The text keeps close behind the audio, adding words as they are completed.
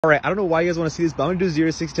All right, I don't know why you guys want to see this, but I'm going to do 0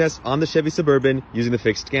 to 60 test on the Chevy Suburban using the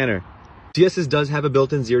fixed scanner. So yes, this does have a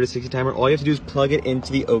built-in 0 to 60 timer. All you have to do is plug it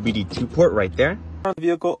into the OBD2 port right there. On the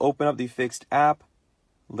vehicle, open up the fixed app,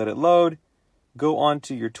 let it load, go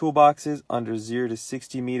onto your toolboxes under 0 to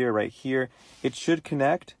 60 meter right here. It should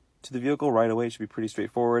connect to the vehicle right away. It should be pretty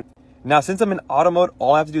straightforward. Now, since I'm in auto mode,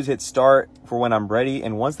 all I have to do is hit start for when I'm ready.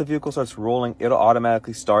 And once the vehicle starts rolling, it'll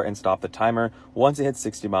automatically start and stop the timer once it hits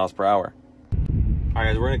 60 miles per hour. All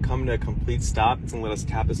right, guys, we're gonna come to a complete stop. It's gonna let us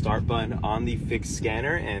tap the start button on the fixed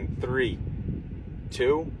scanner, and 3,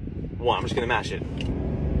 2, 1. I'm just gonna mash it.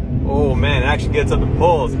 Oh man, it actually gets up and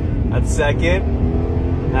pulls. That's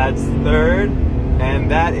second, that's third, and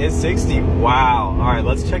that is 60. Wow. All right,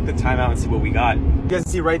 let's check the timeout and see what we got. You guys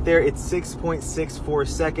can see right there, it's 6.64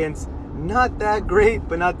 seconds. Not that great,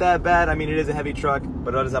 but not that bad. I mean, it is a heavy truck,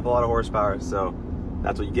 but it does have a lot of horsepower, so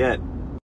that's what you get.